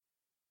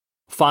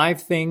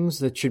5 things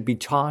that should be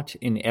taught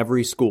in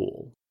every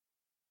school.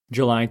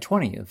 July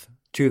 20th,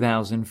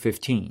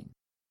 2015.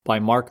 By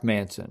Mark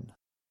Manson.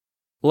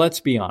 Let's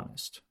be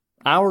honest.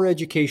 Our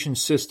education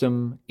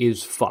system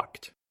is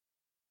fucked.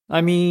 I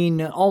mean,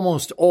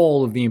 almost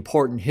all of the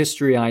important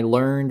history I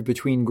learned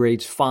between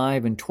grades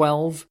 5 and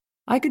 12,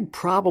 I could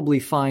probably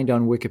find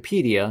on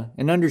Wikipedia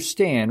and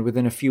understand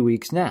within a few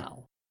weeks now.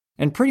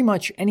 And pretty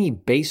much any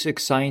basic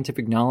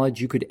scientific knowledge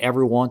you could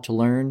ever want to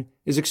learn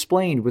is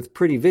explained with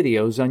pretty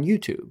videos on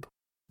YouTube.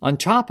 On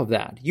top of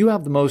that, you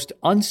have the most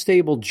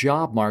unstable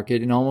job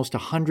market in almost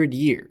 100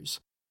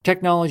 years.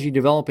 Technology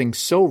developing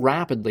so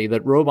rapidly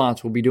that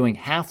robots will be doing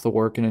half the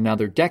work in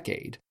another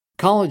decade.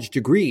 College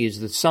degrees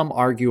that some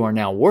argue are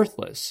now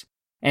worthless.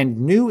 And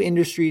new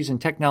industries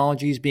and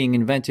technologies being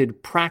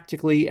invented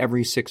practically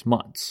every 6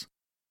 months.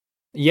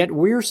 Yet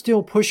we're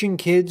still pushing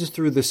kids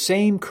through the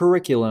same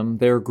curriculum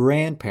their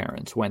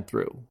grandparents went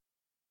through.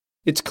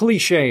 It's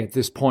cliché at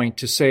this point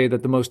to say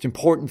that the most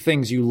important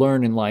things you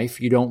learn in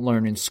life you don't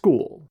learn in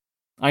school.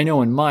 I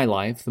know in my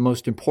life, the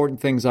most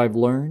important things I've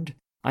learned,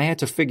 I had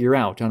to figure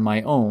out on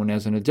my own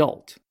as an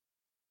adult.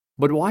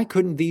 But why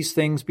couldn't these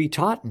things be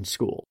taught in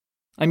school?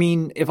 I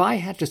mean, if I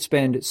had to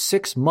spend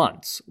 6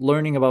 months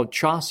learning about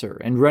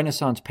Chaucer and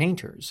Renaissance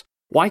painters,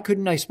 why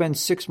couldn't I spend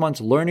 6 months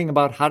learning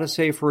about how to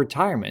save for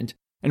retirement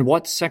and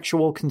what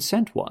sexual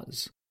consent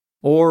was?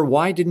 Or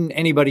why didn't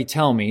anybody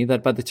tell me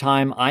that by the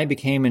time I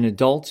became an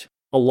adult,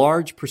 a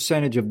large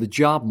percentage of the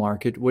job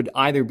market would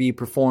either be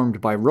performed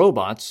by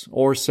robots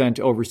or sent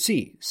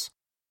overseas?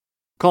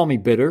 Call me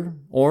bitter,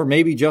 or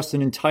maybe just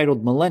an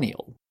entitled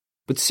millennial.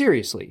 But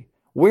seriously,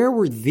 where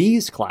were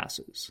these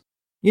classes?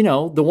 You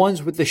know, the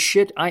ones with the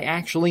shit I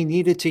actually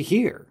needed to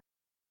hear.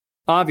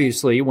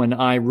 Obviously, when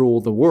I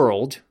rule the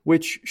world,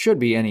 which should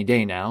be any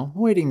day now,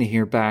 waiting to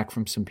hear back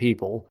from some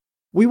people,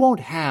 we won't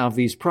have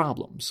these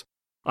problems.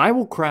 I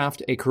will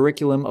craft a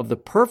curriculum of the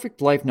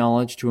perfect life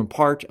knowledge to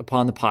impart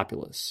upon the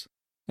populace.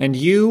 And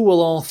you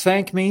will all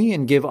thank me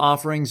and give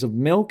offerings of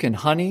milk and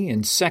honey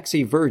and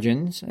sexy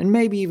virgins, and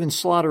maybe even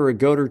slaughter a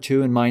goat or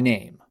two in my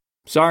name.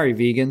 Sorry,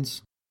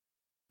 vegans.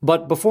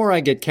 But before I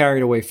get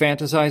carried away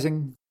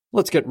fantasizing,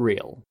 let's get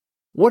real.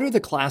 What are the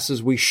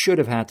classes we should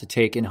have had to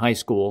take in high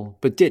school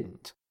but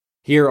didn't?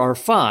 Here are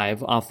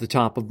 5 off the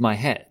top of my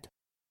head.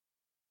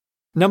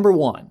 Number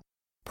 1.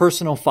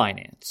 Personal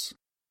finance.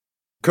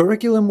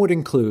 Curriculum would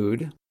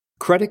include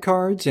credit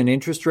cards and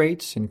interest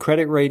rates and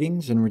credit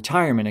ratings and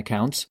retirement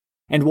accounts,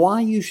 and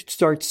why you should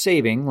start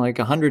saving like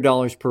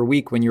 $100 per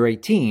week when you're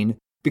 18,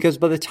 because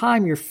by the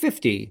time you're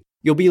 50,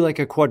 you'll be like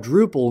a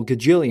quadruple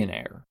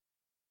gajillionaire.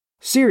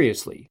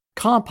 Seriously,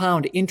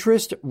 compound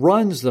interest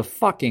runs the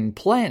fucking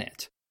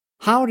planet.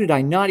 How did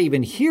I not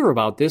even hear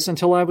about this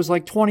until I was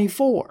like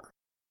 24?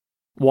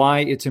 Why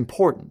it's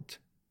important.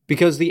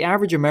 Because the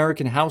average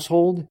American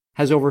household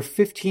has over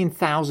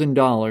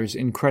 $15,000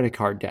 in credit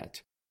card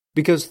debt.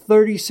 Because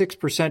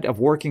 36% of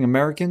working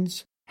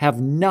Americans have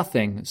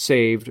nothing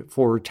saved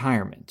for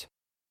retirement.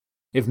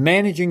 If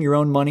managing your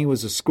own money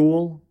was a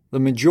school, the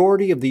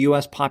majority of the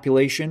U.S.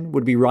 population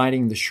would be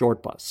riding the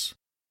short bus,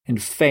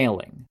 and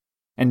failing,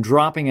 and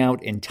dropping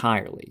out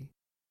entirely.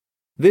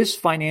 This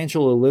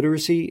financial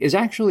illiteracy is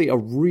actually a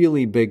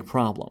really big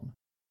problem.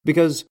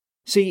 Because,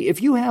 see,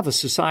 if you have a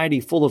society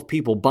full of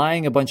people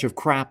buying a bunch of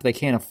crap they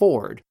can't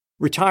afford,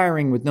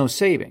 retiring with no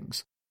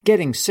savings,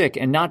 getting sick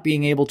and not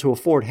being able to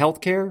afford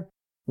healthcare,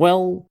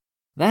 well,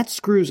 that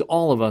screws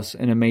all of us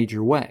in a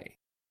major way.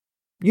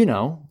 You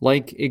know,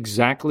 like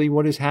exactly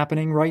what is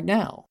happening right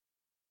now.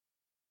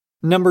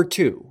 Number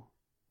 2.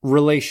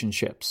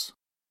 Relationships.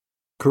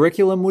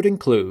 Curriculum would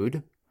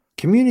include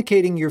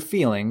communicating your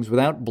feelings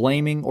without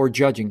blaming or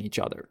judging each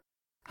other,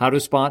 how to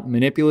spot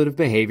manipulative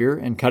behavior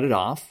and cut it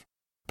off,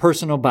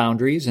 personal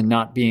boundaries and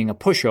not being a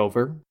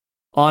pushover,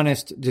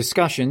 honest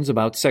discussions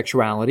about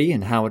sexuality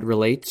and how it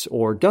relates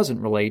or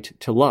doesn't relate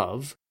to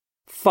love,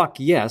 fuck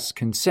yes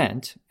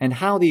consent, and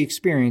how the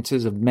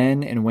experiences of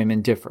men and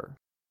women differ.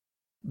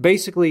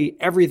 Basically,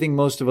 everything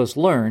most of us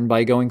learn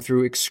by going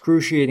through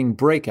excruciating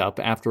breakup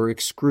after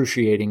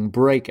excruciating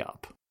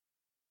breakup.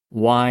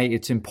 Why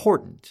it's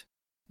important.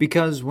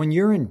 Because when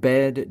you're in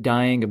bed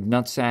dying of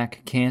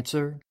nutsack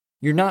cancer,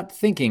 you're not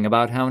thinking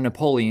about how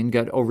Napoleon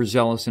got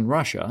overzealous in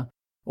Russia,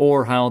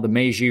 or how the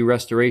Meiji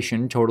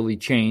Restoration totally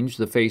changed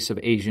the face of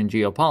Asian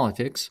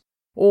geopolitics,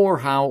 or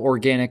how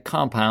organic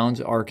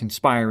compounds are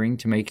conspiring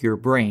to make your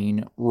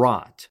brain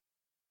rot.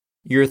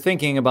 You're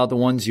thinking about the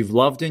ones you've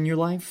loved in your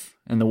life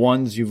and the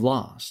ones you've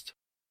lost.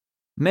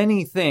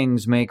 Many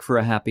things make for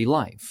a happy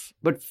life,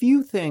 but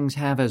few things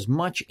have as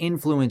much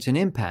influence and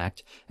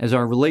impact as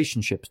our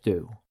relationships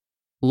do.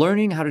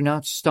 Learning how to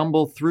not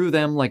stumble through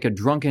them like a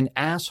drunken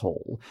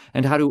asshole,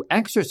 and how to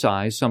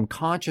exercise some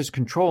conscious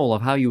control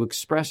of how you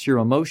express your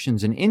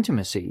emotions in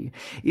intimacy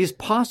is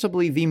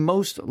possibly the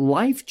most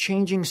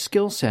life-changing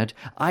skill set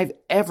I've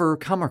ever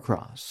come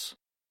across.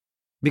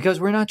 Because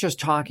we're not just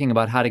talking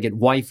about how to get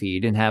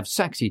wifeyed and have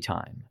sexy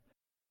time.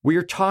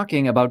 We're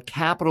talking about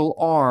capital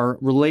R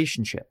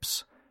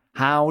relationships,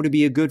 how to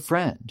be a good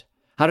friend,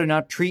 how to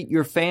not treat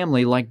your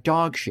family like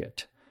dog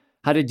shit,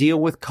 how to deal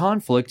with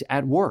conflict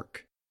at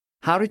work,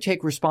 how to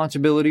take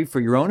responsibility for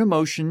your own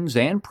emotions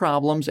and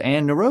problems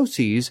and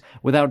neuroses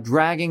without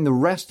dragging the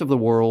rest of the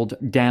world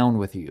down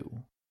with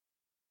you.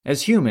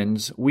 As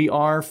humans, we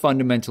are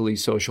fundamentally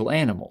social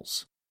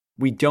animals.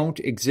 We don't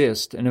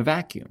exist in a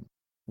vacuum.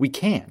 We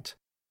can't.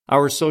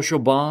 Our social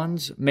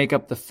bonds make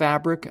up the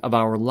fabric of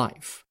our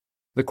life.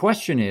 The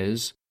question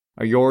is,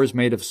 are yours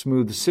made of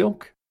smooth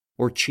silk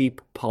or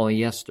cheap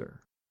polyester?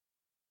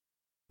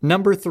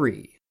 Number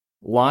 3,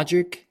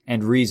 logic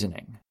and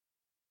reasoning.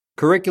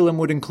 Curriculum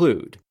would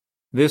include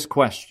this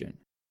question: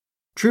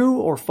 true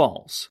or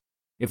false?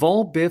 If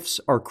all Biffs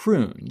are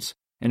croons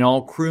and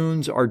all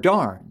croons are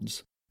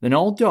darns, then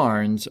all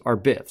darns are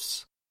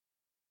Biffs.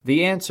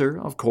 The answer,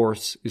 of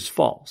course, is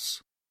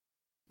false.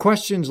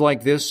 Questions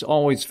like this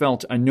always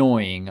felt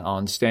annoying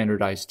on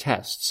standardized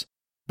tests,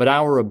 but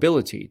our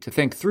ability to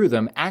think through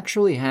them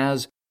actually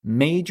has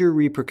major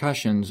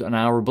repercussions on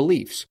our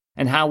beliefs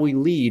and how we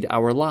lead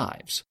our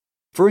lives.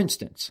 For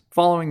instance,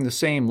 following the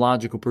same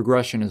logical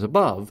progression as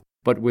above,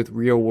 but with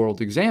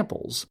real-world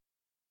examples,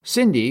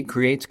 Cindy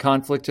creates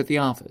conflict at the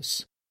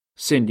office.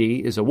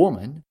 Cindy is a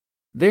woman,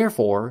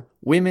 therefore,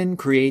 women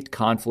create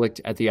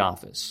conflict at the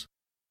office.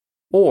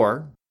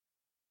 Or,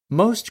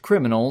 most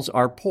criminals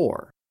are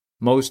poor.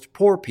 Most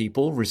poor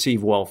people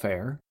receive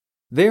welfare.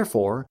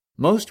 Therefore,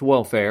 most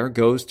welfare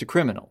goes to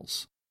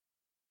criminals.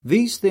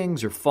 These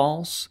things are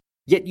false,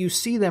 yet you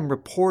see them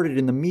reported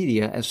in the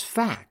media as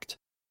fact,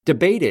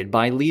 debated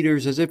by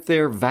leaders as if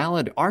they're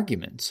valid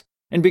arguments,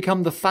 and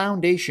become the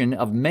foundation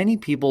of many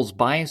people's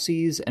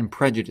biases and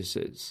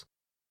prejudices.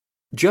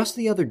 Just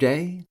the other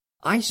day,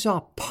 I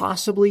saw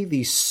possibly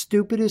the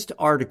stupidest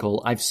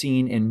article I've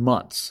seen in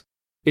months.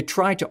 It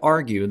tried to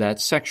argue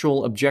that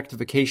sexual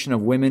objectification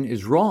of women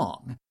is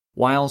wrong,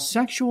 while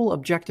sexual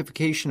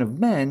objectification of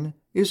men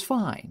is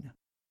fine.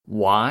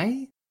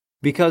 Why?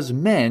 Because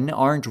men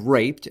aren't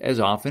raped as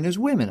often as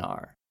women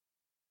are.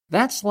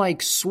 That's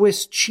like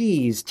Swiss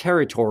cheese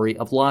territory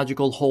of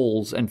logical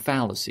holes and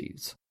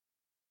fallacies.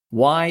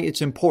 Why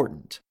it's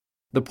important.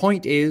 The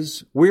point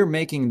is, we're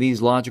making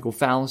these logical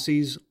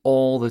fallacies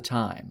all the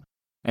time,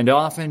 and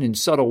often in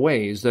subtle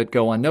ways that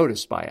go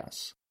unnoticed by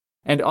us,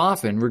 and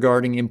often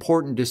regarding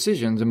important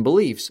decisions and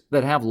beliefs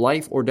that have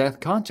life or death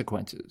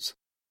consequences.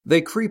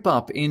 They creep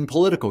up in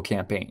political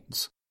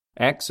campaigns.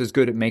 X is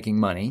good at making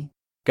money.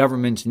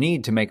 Governments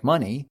need to make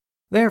money.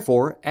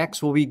 Therefore,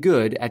 X will be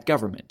good at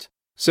government.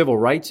 Civil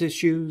rights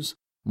issues,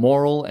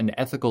 moral and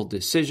ethical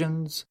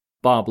decisions.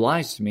 Bob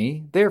lies to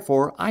me,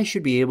 therefore I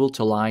should be able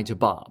to lie to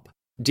Bob.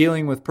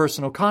 Dealing with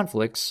personal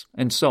conflicts,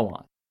 and so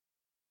on.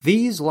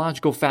 These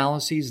logical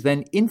fallacies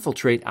then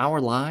infiltrate our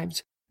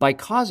lives by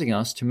causing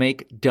us to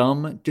make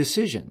dumb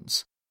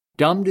decisions.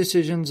 Dumb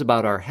decisions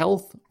about our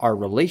health, our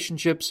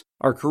relationships,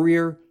 our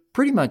career,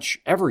 pretty much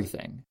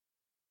everything.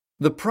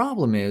 The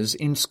problem is,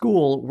 in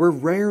school, we're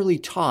rarely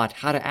taught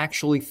how to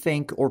actually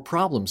think or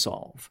problem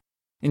solve.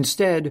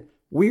 Instead,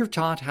 we're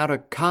taught how to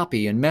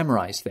copy and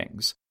memorize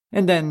things,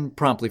 and then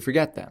promptly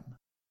forget them.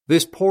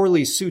 This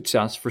poorly suits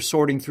us for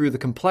sorting through the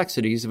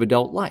complexities of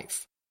adult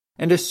life,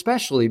 and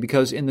especially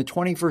because in the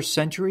 21st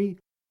century,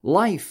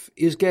 life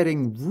is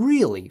getting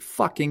really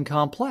fucking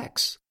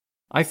complex.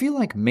 I feel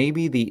like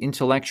maybe the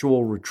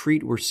intellectual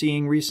retreat we're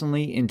seeing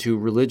recently into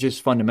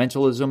religious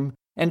fundamentalism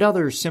and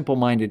other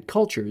simple-minded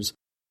cultures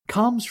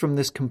comes from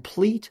this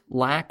complete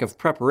lack of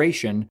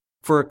preparation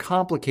for a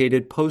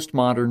complicated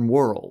postmodern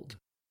world.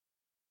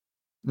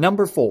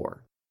 Number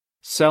 4,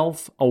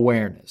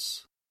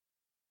 self-awareness.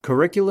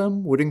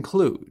 Curriculum would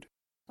include,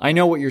 I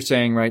know what you're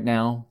saying right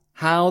now,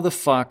 how the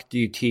fuck do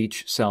you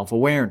teach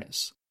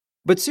self-awareness?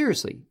 But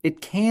seriously,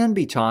 it can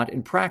be taught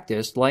and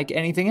practiced like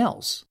anything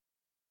else.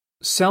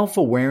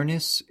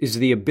 Self-awareness is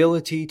the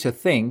ability to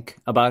think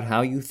about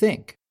how you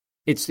think.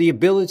 It's the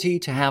ability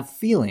to have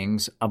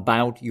feelings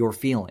about your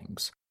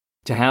feelings,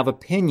 to have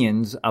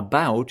opinions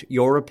about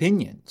your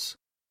opinions.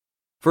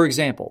 For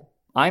example,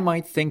 I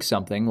might think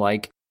something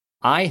like,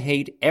 I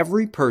hate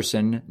every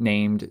person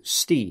named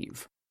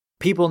Steve.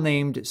 People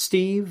named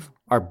Steve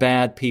are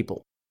bad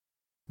people.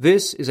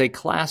 This is a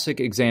classic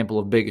example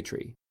of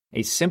bigotry,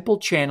 a simple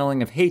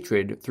channeling of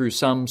hatred through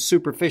some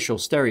superficial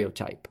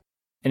stereotype.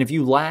 And if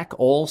you lack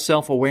all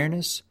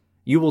self-awareness,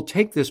 you will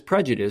take this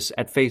prejudice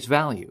at face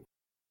value.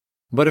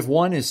 But if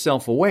one is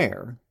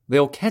self-aware,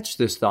 they'll catch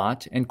this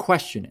thought and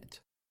question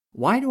it.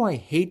 Why do I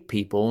hate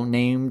people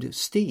named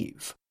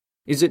Steve?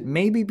 Is it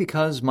maybe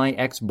because my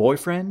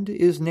ex-boyfriend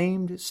is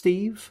named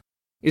Steve?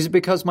 Is it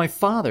because my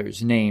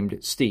father's named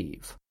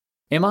Steve?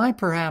 Am I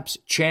perhaps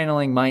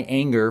channeling my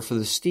anger for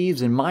the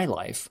Steves in my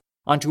life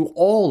onto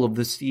all of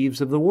the Steves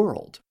of the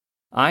world?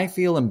 I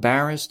feel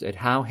embarrassed at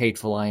how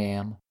hateful I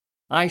am.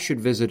 I should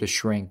visit a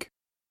shrink.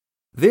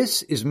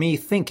 This is me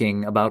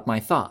thinking about my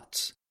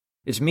thoughts.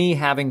 It's me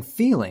having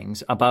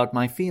feelings about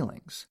my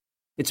feelings.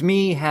 It's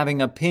me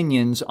having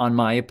opinions on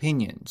my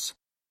opinions.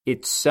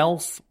 It's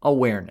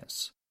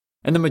self-awareness.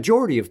 And the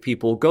majority of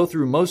people go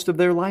through most of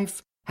their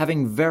life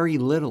having very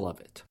little of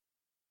it.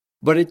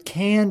 But it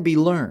can be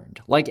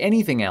learned, like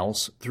anything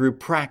else, through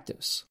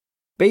practice.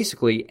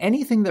 Basically,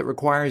 anything that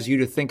requires you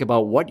to think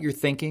about what you're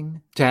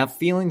thinking, to have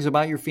feelings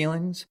about your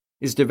feelings,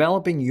 is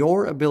developing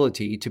your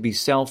ability to be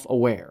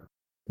self-aware.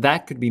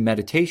 That could be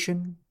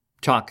meditation,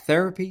 talk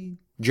therapy,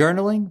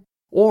 journaling,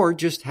 or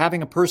just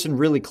having a person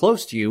really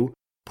close to you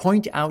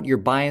point out your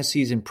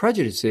biases and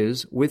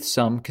prejudices with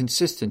some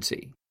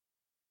consistency.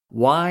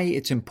 Why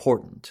it's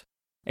important.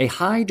 A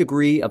high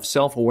degree of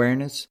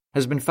self-awareness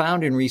has been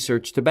found in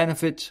research to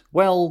benefit,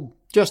 well,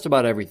 just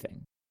about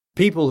everything.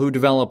 People who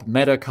develop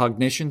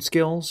metacognition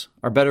skills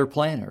are better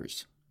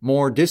planners,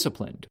 more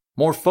disciplined,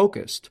 more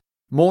focused,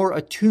 more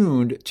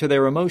attuned to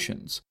their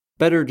emotions,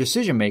 better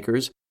decision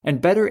makers, and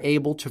better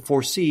able to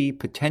foresee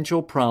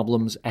potential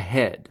problems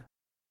ahead.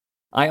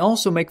 I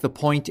also make the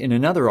point in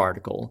another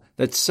article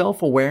that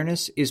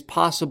self-awareness is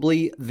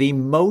possibly the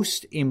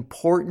most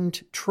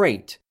important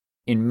trait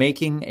in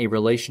making a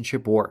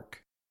relationship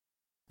work.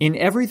 In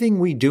everything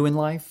we do in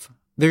life,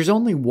 there's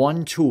only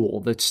one tool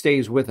that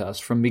stays with us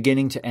from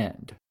beginning to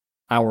end: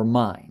 our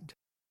mind.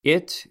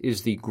 It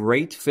is the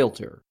great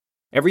filter.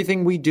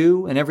 Everything we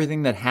do and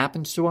everything that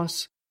happens to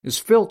us is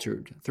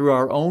filtered through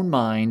our own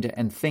mind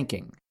and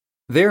thinking.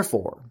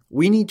 Therefore,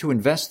 we need to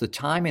invest the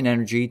time and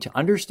energy to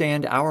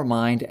understand our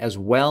mind as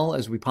well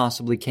as we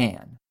possibly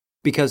can,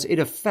 because it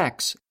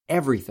affects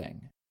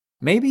everything.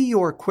 Maybe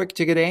you're quick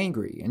to get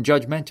angry and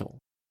judgmental.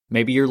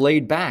 Maybe you're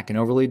laid back and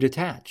overly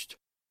detached.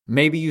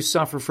 Maybe you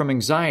suffer from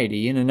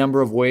anxiety in a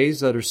number of ways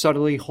that are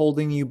subtly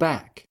holding you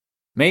back.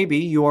 Maybe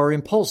you are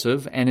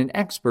impulsive and an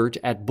expert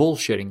at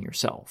bullshitting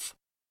yourself.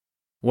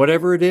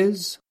 Whatever it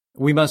is,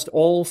 we must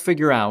all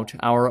figure out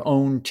our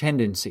own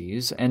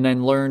tendencies and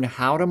then learn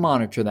how to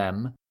monitor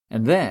them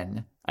and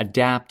then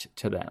adapt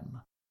to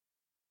them.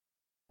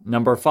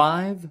 Number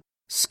 5,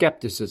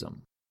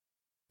 skepticism.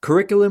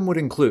 Curriculum would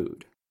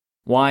include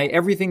why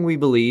everything we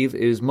believe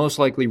is most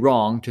likely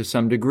wrong to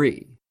some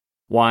degree,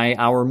 why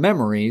our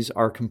memories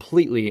are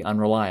completely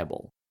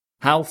unreliable,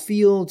 how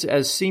fields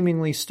as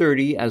seemingly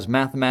sturdy as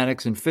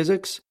mathematics and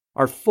physics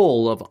are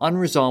full of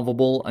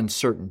unresolvable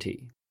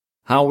uncertainty,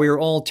 how we're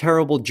all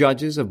terrible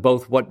judges of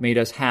both what made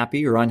us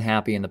happy or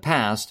unhappy in the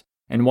past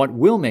and what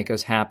will make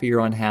us happy or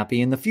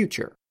unhappy in the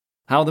future,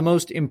 how the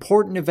most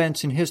important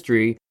events in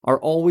history are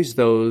always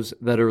those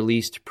that are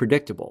least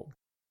predictable,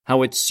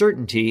 how it's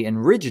certainty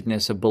and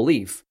rigidness of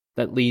belief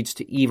that leads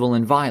to evil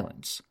and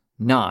violence,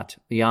 not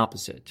the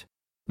opposite,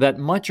 that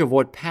much of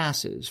what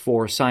passes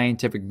for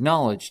scientific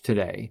knowledge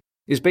today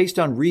is based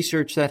on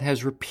research that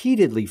has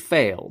repeatedly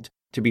failed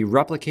to be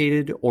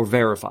replicated or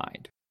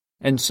verified,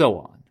 and so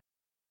on.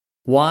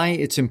 Why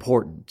it's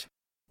important.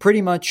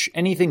 Pretty much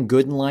anything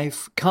good in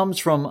life comes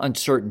from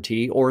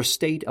uncertainty or a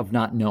state of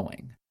not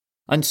knowing.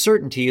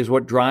 Uncertainty is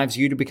what drives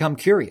you to become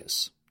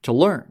curious, to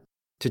learn,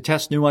 to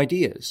test new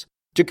ideas,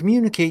 to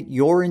communicate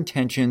your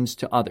intentions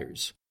to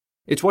others.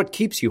 It's what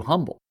keeps you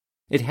humble.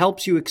 It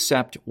helps you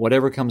accept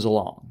whatever comes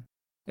along.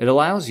 It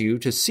allows you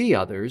to see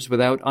others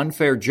without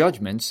unfair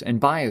judgments and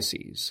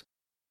biases.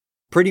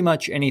 Pretty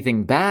much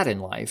anything bad in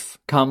life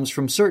comes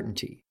from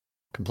certainty.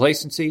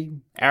 Complacency,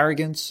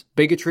 arrogance,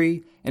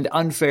 bigotry, and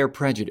unfair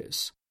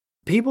prejudice.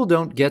 People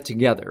don't get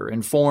together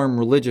and form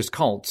religious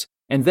cults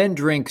and then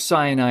drink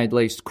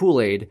cyanide-laced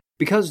Kool-Aid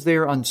because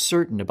they're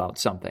uncertain about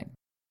something.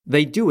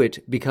 They do it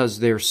because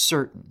they're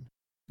certain.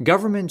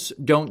 Governments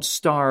don't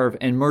starve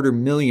and murder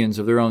millions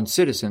of their own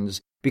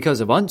citizens because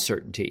of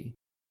uncertainty.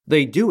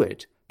 They do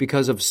it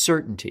because of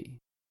certainty.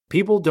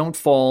 People don't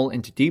fall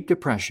into deep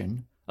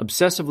depression,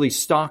 obsessively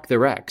stalk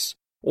their ex,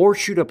 or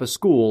shoot up a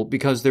school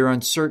because they're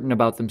uncertain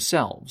about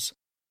themselves.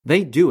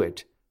 They do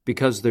it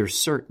because they're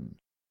certain.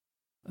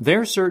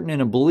 They're certain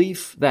in a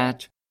belief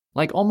that,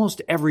 like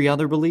almost every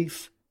other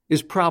belief,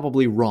 is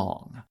probably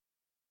wrong.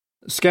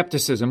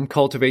 Skepticism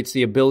cultivates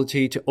the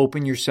ability to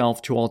open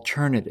yourself to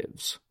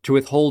alternatives, to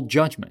withhold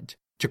judgment,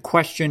 to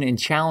question and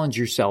challenge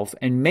yourself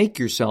and make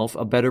yourself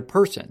a better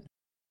person.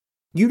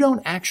 You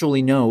don't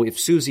actually know if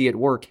Susie at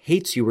work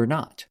hates you or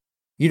not.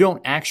 You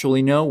don't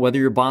actually know whether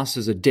your boss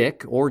is a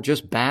dick or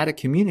just bad at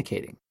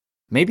communicating.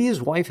 Maybe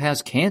his wife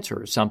has cancer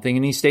or something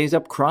and he stays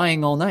up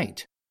crying all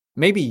night.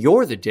 Maybe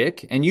you're the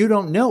dick and you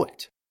don't know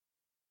it.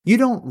 You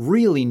don't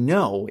really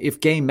know if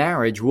gay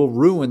marriage will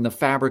ruin the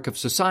fabric of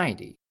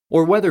society,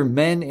 or whether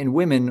men and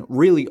women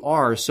really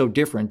are so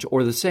different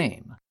or the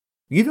same.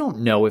 You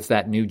don't know if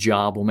that new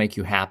job will make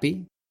you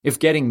happy, if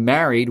getting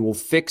married will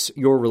fix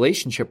your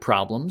relationship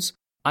problems.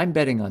 I'm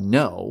betting on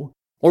no.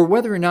 Or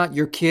whether or not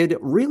your kid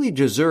really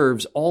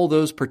deserves all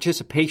those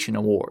participation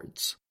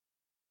awards.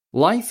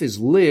 Life is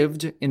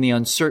lived in the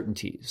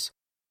uncertainties.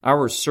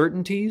 Our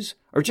certainties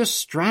are just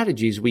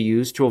strategies we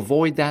use to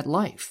avoid that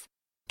life,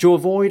 to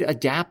avoid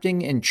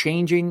adapting and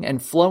changing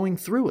and flowing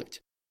through it.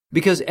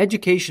 Because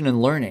education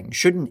and learning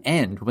shouldn't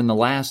end when the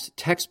last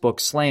textbook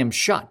slams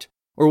shut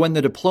or when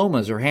the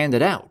diplomas are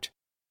handed out.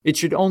 It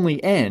should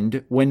only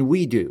end when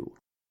we do.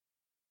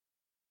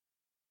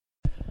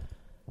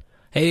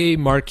 Hey,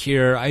 Mark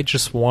here. I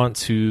just want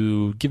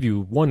to give you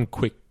one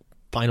quick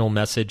final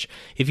message.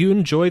 If you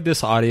enjoyed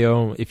this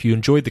audio, if you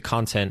enjoyed the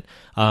content,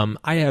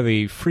 I have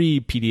a free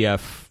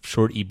PDF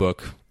short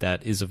ebook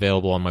that is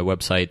available on my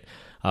website.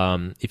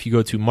 If you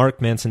go to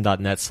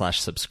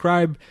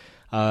markmanson.net/subscribe,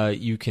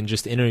 you can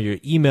just enter your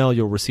email.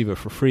 You'll receive it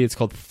for free. It's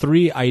called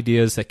 3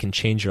 Ideas That Can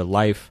Change Your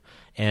Life.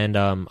 And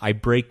I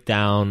break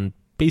down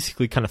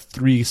basically kind of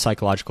 3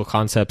 psychological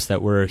concepts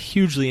that were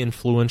hugely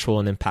influential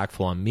and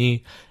impactful on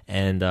me,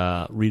 and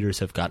readers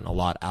have gotten a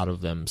lot out of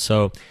them.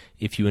 So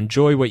if you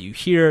enjoy what you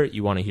hear,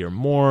 you want to hear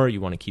more,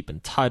 you want to keep in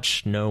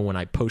touch, know when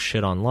I post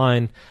shit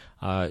online,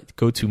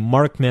 go to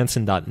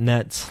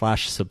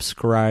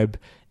markmanson.net/subscribe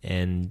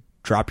and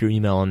drop your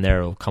email in there.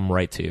 It'll come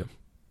right to you.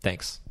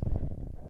 Thanks.